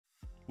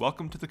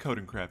Welcome to the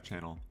Code & Craft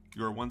channel,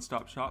 your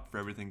one-stop shop for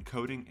everything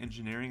coding,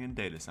 engineering, and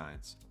data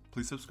science.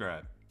 Please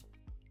subscribe.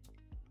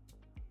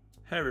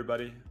 Hey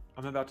everybody,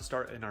 I'm about to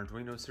start an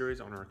Arduino series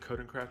on our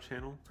Code & Craft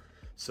channel,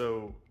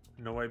 so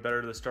no way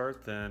better to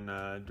start than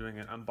doing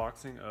an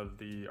unboxing of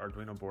the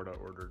Arduino board I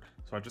ordered.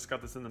 So I just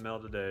got this in the mail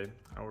today.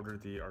 I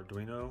ordered the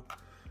Arduino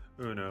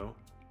Uno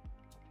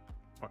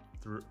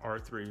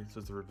R3, so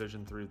it's the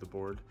revision 3 of the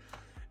board.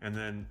 And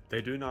then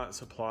they do not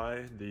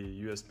supply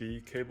the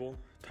USB cable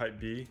type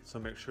B, so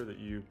make sure that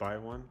you buy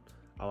one.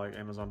 I like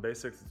Amazon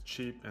Basics, it's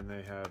cheap and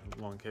they have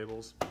long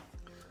cables.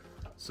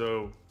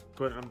 So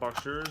go ahead and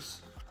unbox yours.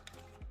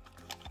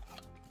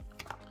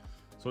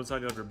 So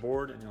inside you'll have your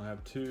board and you'll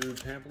have two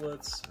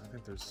pamphlets. I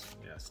think there's,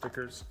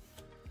 stickers.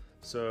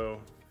 So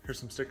here's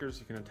some stickers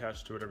you can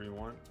attach to whatever you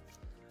want.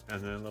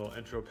 And then a little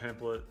intro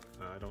pamphlet.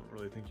 I don't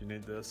really think you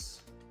need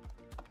this.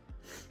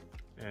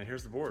 And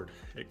here's the board.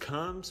 It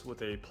comes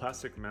with a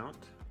plastic mount.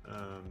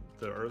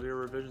 The earlier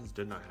revisions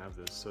did not have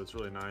this, so it's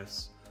really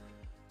nice.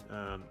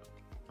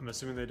 I'm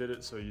assuming they did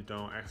it so you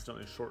don't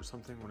accidentally short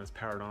something when it's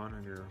powered on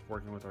and you're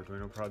working with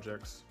Arduino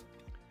projects.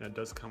 And it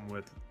does come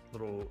with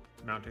little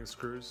mounting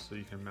screws, so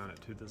you can mount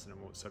it to this and it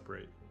won't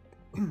separate.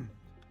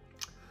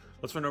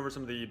 Let's run over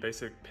some of the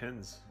basic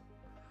pins.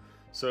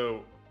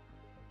 So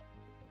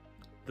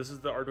this is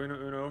the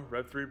Arduino Uno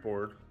R3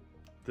 board.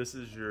 This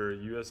is your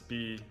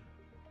USB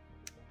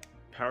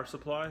power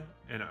supply,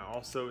 and it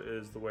also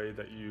is the way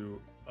that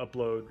you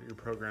upload your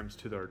programs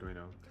to the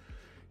Arduino.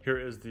 Here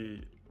is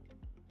the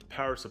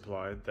power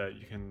supply that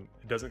you can,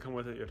 it doesn't come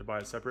with it, you have to buy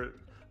it separate,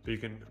 but you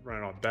can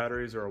run it off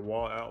batteries or a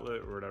wall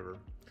outlet or whatever.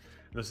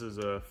 And this is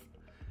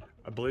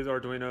I believe the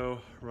Arduino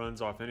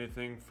runs off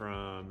anything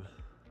from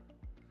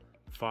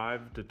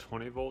 5 to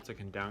 20 volts. It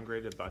can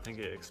downgrade it, but I think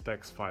it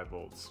expects 5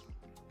 volts.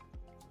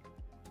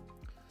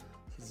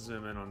 Let's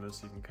zoom in on this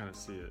so you can kind of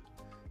see it.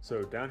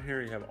 So down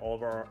here you have all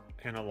of our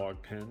analog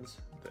pins,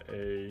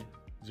 the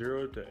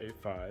A0 to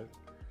A5.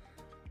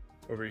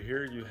 Over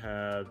here you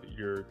have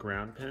your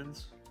ground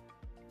pins,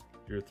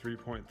 your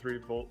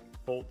 3.3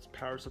 volts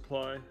power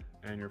supply,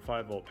 and your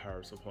 5 volt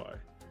power supply.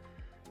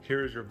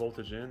 Here is your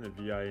voltage in, the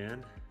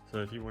VIN. So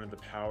if you wanted to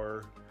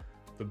power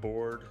the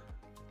board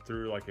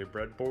through like a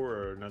breadboard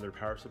or another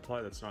power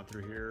supply that's not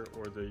through here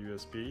or the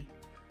USB,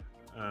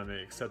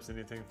 it accepts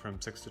anything from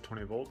 6 to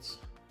 20 volts,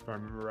 if I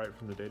remember right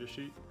from the data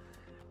sheet.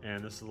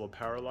 And this is a little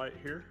power light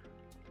here.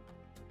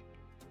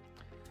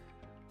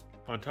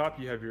 On top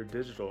you have your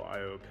digital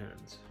I/O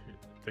pins.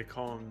 They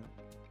call them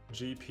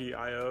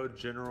GPIO,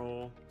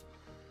 general,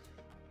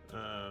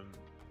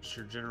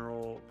 your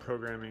general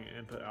programming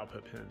input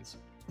output pins.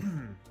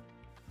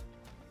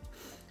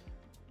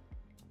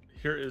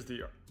 Here is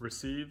the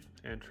receive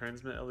and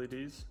transmit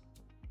LEDs.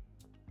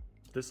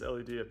 This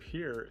LED up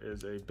here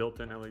is a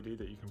built-in LED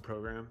that you can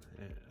program.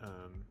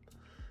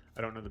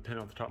 I don't know the pin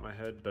off the top of my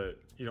head, but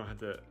you don't have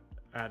to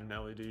add an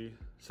LED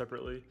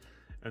separately.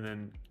 And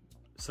then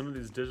some of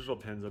these digital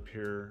pins up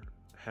here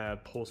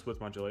have pulse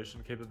width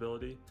modulation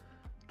capability.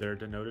 They're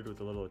denoted with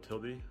a little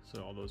tilde,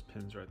 so all those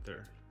pins right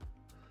there.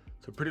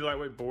 So pretty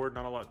lightweight board,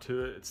 not a lot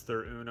to it. It's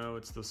their Uno,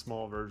 it's the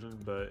small version,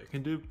 but it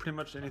can do pretty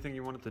much anything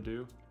you want it to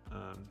do.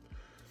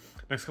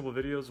 Next couple of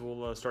videos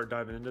we'll start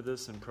diving into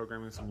this and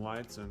programming some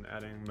lights and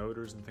adding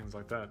motors and things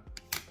like that.